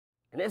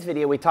In this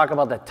video, we talk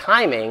about the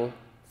timing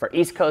for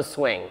East Coast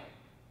swing.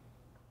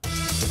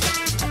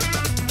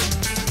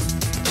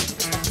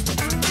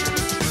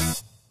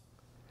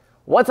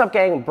 What's up,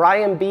 gang?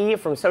 Brian B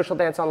from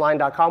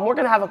socialdanceonline.com. We're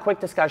going to have a quick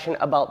discussion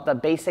about the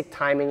basic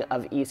timing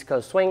of East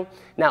Coast swing.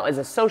 Now, as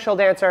a social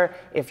dancer,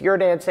 if you're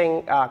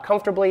dancing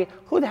comfortably,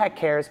 who the heck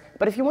cares?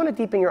 But if you want to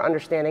deepen your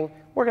understanding,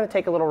 we're going to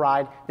take a little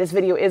ride. This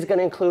video is going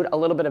to include a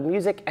little bit of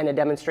music and a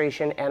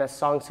demonstration and a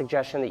song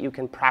suggestion that you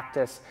can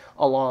practice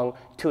along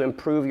to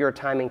improve your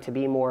timing to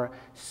be more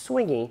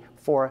swingy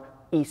for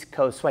East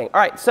Coast swing. All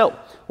right, so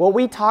when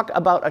we talk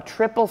about a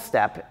triple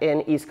step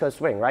in East Coast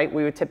swing, right,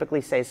 we would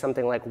typically say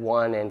something like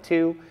 1 and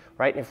 2,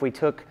 right? And if we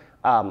took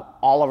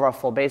all of our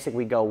full basic,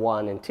 we go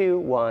 1 and 2,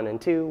 1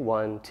 and 2,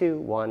 1, 2,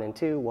 1 and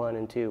 2, 1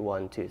 and 2,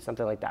 1, 2,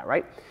 something like that,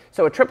 right?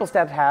 So a triple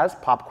step has,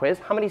 pop quiz,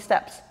 how many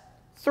steps?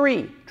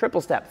 3.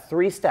 Triple step,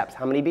 3 steps.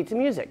 How many beats of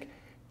music?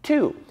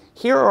 2.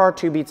 Here are our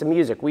 2 beats of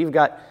music. We've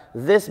got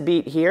this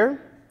beat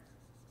here,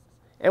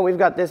 and we've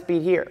got this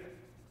beat here.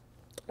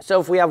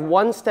 So if we have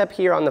 1 step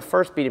here on the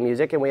first beat of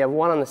music and we have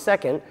 1 on the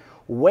second,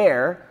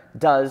 where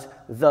does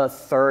the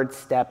 3rd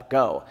step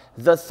go?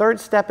 The 3rd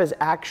step is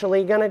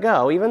actually going to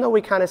go, even though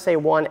we kind of say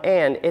 1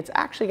 and, it's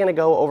actually going to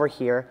go over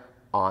here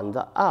on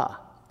the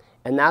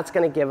And that's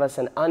going to give us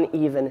an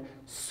uneven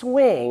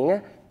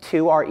swing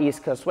to our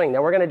East Coast swing.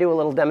 Now we're going to do a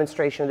little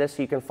demonstration of this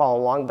so you can follow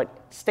along, but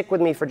stick with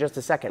me for just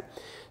a second.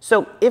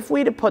 So if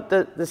we to put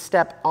the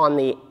step on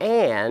the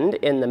and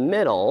in the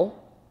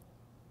middle,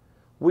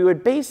 we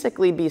would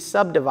basically be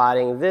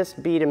subdividing this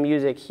beat of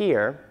music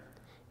here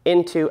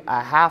into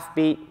a half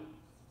beat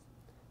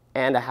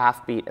and a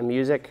half beat of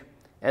music.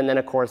 And then,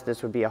 of course,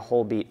 this would be a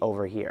whole beat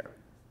over here.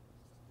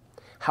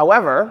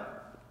 However,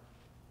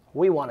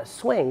 we want to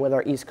swing with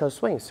our East Coast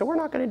swing, so we're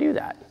not going to do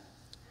that.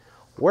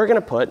 We're going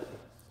to put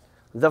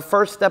the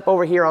first step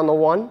over here on the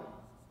 1,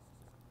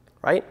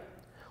 right?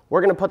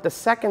 We're going to put the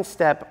second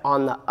step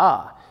on the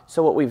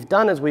So what we've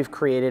done is we've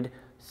created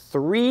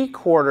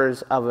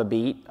 3/4 of a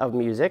beat of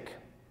music,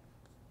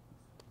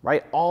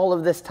 right? All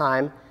of this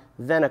time,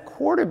 then a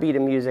 1/4 beat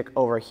of music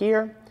over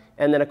here,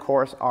 and then, of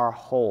course, our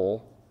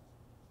whole.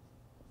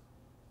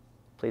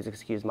 Please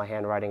excuse my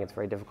handwriting. It's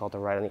very difficult to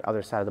write on the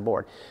other side of the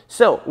board.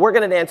 So we're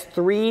going to dance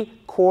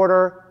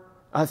 3/4,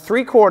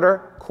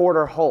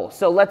 3/4 whole.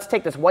 So let's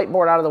take this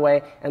whiteboard out of the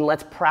way, and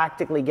let's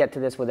practically get to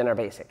this within our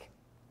basic.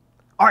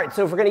 All right,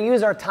 so if we're going to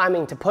use our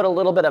timing to put a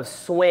little bit of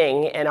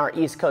swing in our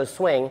East Coast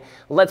swing,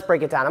 let's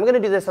break it down. I'm going to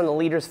do this on the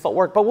leader's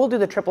footwork, but we'll do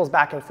the triples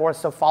back and forth,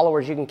 so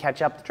followers, you can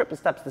catch up. The triple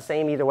step's the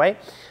same either way.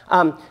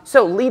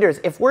 So leaders,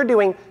 if we're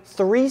doing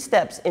 3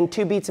 steps in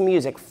 2 beats of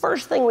music,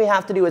 first thing we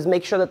have to do is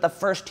make sure that the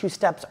first 2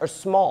 steps are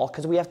small,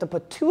 because we have to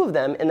put 2 of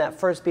them in that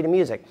first beat of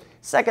music.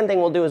 Second thing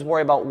we'll do is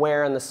worry about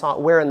where in the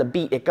song, where in the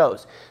beat it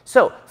goes.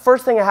 So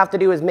first thing I have to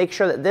do is make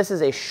sure that this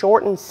is a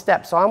shortened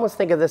step. So I almost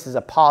think of this as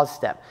a pause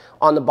step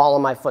on the ball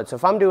of my foot. So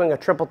if I'm doing a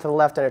triple to the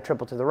left and a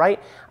triple to the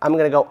right, I'm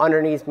going to go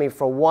underneath me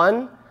for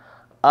 1,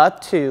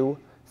 2,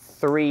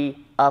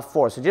 3,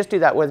 4. So just do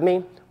that with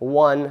me.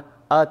 1,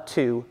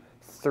 2,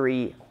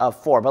 3,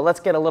 4. But let's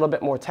get a little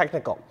bit more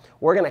technical.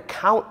 We're going to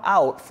count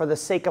out, for the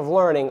sake of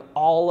learning,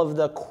 all of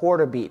the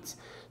 1/4 beats.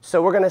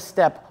 So we're going to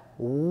step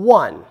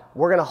 1.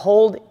 We're going to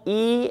hold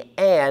E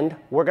and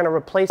we're going to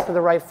replace to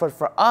the right foot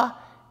for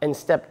and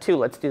step 2.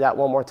 Let's do that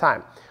one more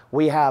time.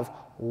 We have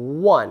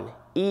 1,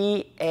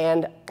 E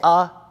and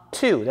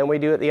 2. Then we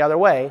do it the other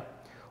way.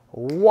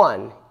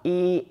 1,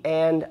 E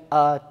and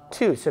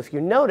 2. So if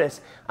you notice,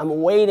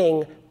 I'm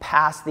waiting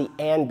past the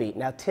and beat.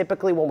 Now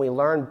typically when we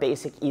learn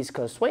basic East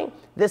Coast swing,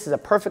 this is a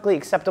perfectly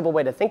acceptable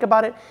way to think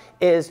about it,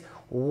 is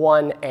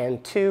 1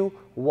 and 2,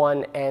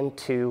 1 and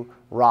 2,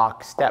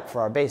 rock, step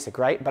for our basic,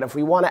 right? But if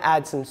we want to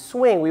add some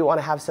swing, we want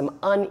to have some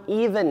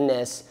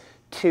unevenness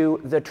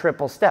to the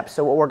triple step.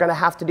 So what we're going to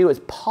have to do is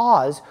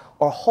pause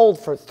or hold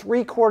for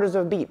 3/4 of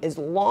a beat as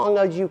long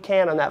as you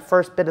can on that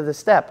first bit of the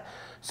step.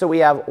 So we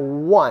have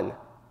 1,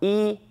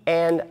 E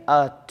and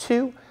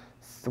 2,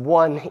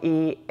 1,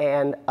 E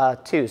and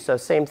 2. So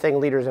same thing,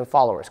 leaders and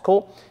followers.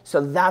 Cool?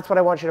 So that's what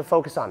I want you to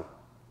focus on.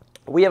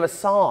 We have a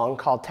song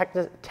called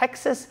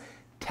Texas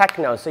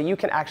Techno, so you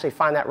can actually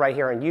find that right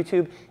here on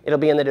YouTube. It'll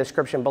be in the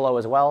description below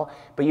as well,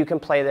 but you can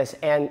play this.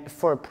 And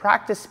for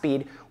practice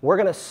speed, we're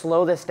going to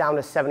slow this down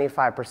to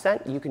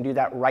 75%. You can do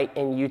that right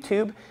in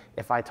YouTube.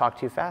 If I talk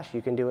too fast,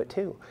 you can do it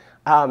too.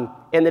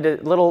 In the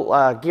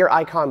little gear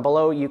icon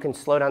below, you can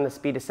slow down the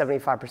speed to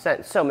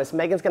 75%. So Miss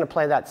Megan's going to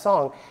play that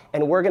song,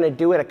 and we're going to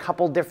do it a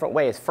couple different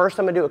ways. First,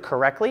 I'm going to do it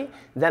correctly,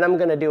 then I'm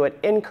going to do it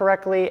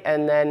incorrectly,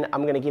 and then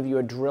I'm going to give you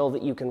a drill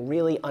that you can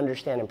really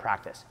understand and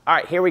practice. All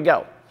right, here we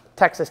go.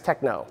 Texas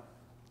Techno.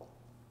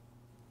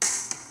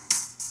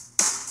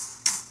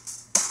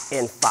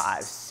 In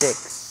 5, 6,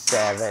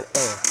 7,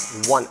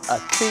 8. 1, 2,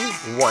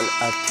 1,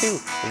 2,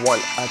 1,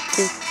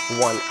 2,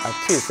 1,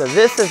 2. So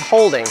this is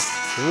holding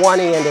 1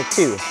 E and a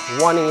 2,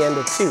 1 E and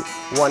a 2,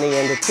 1 E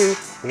and a 2,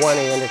 1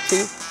 E and a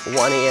 2,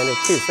 1 E and a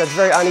 2. So it's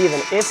very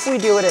uneven. If we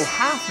do it in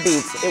half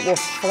beats, it will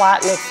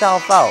flatten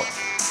itself out.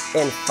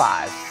 In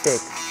 5,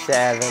 6,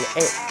 7,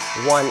 8.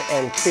 1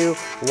 and 2,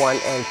 1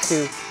 and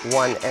 2,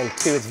 1 and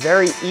 2. It's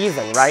very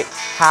even, right?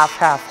 Half,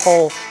 half,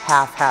 whole,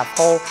 half, half,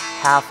 whole,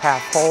 half,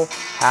 half, whole,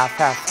 half,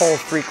 half, whole,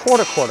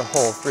 3/4, quarter,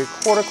 whole,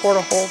 3/4,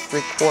 quarter, whole,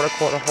 3/4,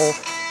 quarter, whole,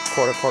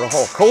 quarter, quarter,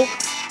 whole. Cool?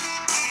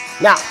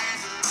 Now,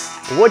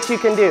 what you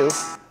can do,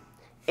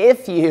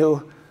 if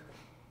you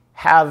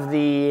have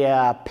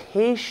the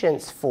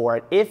patience for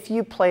it, if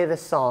you play the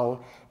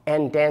song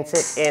and dance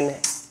it in,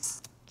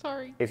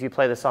 if you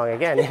play the song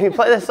again, if you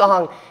play the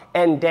song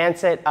and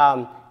dance it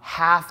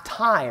half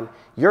time,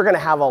 you're gonna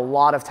have a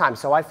lot of time.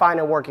 So I find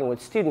in working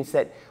with students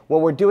that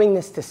when we're doing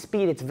this to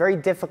speed, it's very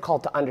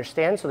difficult to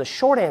understand. So the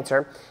short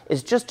answer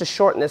is just to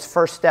shorten this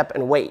first step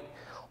and wait.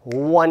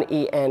 1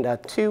 E and a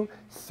 2,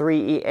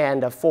 3 E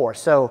and a 4.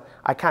 So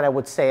I kind of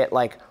would say it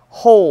like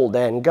hold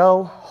and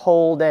go,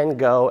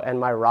 and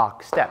my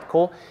rock step.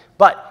 Cool?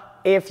 But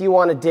if you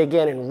want to dig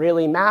in and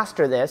really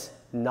master this,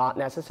 not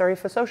necessary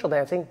for social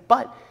dancing,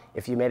 but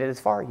if you made it as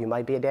far, you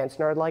might be a dance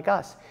nerd like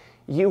us.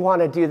 You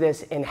want to do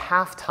this in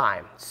half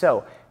time.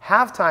 So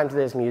half time to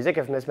this music,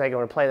 if Miss Megan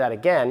were to play that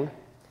again,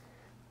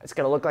 it's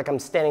going to look like I'm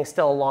standing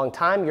still a long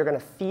time. You're going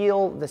to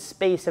feel the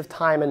space of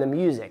time in the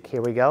music.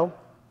 Here we go.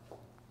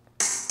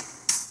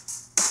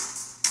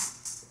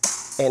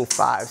 And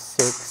 5,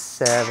 6,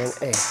 7,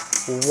 8.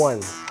 1,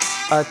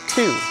 a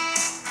 2,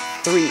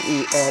 3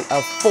 E and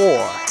a 4.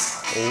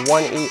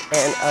 1 E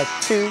and a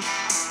 2,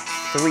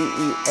 3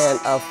 E and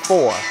a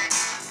 4.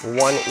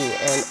 1 E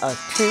and a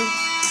 2,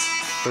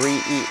 3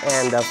 E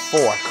and a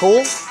 4.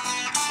 Cool?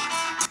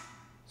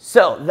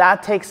 So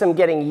that takes some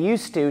getting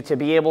used to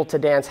be able to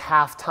dance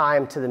half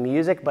time to the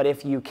music. But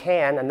if you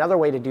can, another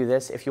way to do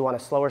this, if you want a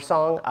slower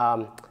song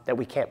that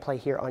we can't play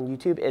here on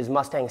YouTube, is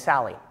Mustang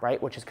Sally,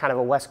 right? Which is kind of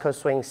a West Coast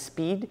swing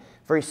speed,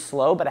 very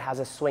slow, but it has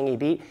a swingy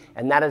beat.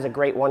 And that is a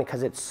great one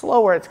because it's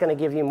slower, it's gonna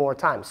give you more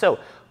time. So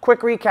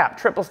quick recap,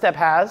 triple step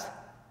has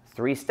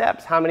 3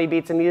 steps. How many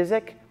beats of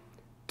music?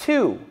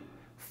 2.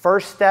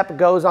 First step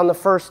goes on the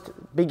first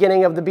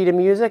beginning of the beat of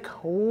music,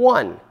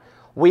 1.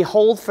 We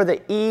hold for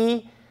the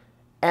E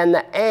and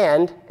the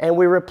and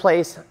we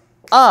replace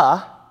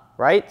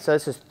right? So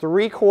this is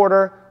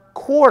 3/4,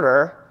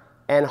 quarter,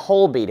 and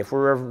whole beat. If we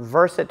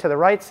reverse it to the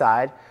right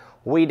side,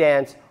 we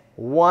dance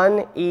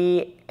 1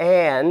 E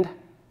and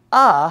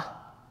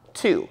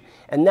 2.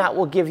 And that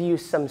will give you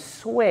some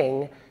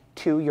swing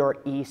to your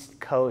East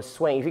Coast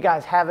swing. If you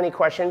guys have any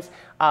questions,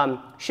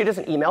 shoot us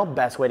an email.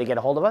 Best way to get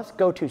a hold of us,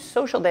 go to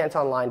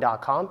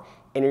socialdanceonline.com,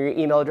 enter your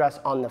email address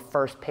on the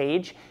first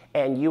page,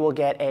 and you will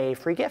get a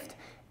free gift.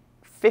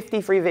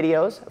 50 free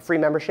videos, free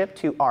membership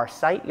to our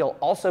site. You'll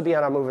also be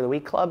on our Move of the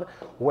Week Club,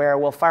 where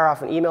we'll fire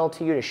off an email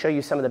to you to show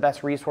you some of the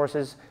best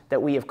resources that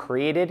we have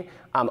created.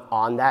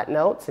 On that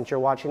note, since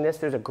you're watching this,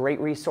 there's a great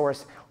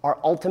resource, our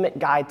Ultimate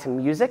Guide to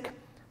Music.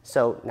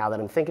 So now that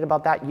I'm thinking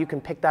about that, you can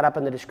pick that up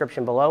in the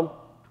description below.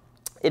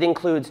 It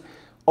includes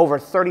over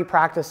 30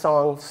 practice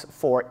songs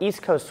for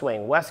East Coast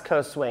swing, West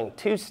Coast swing,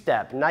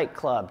 two-step,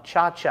 nightclub,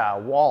 cha-cha,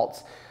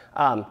 waltz,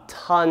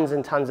 tons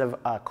and tons of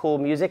cool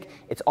music.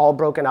 It's all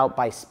broken out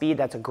by speed.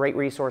 That's a great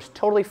resource,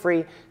 totally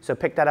free. So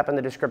pick that up in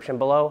the description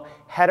below.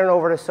 Head on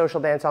over to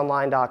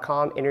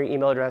socialdanceonline.com, enter your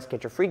email address,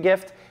 get your free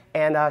gift,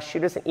 and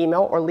shoot us an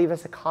email or leave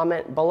us a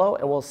comment below,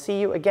 and we'll see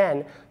you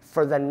again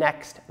for the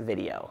next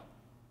video.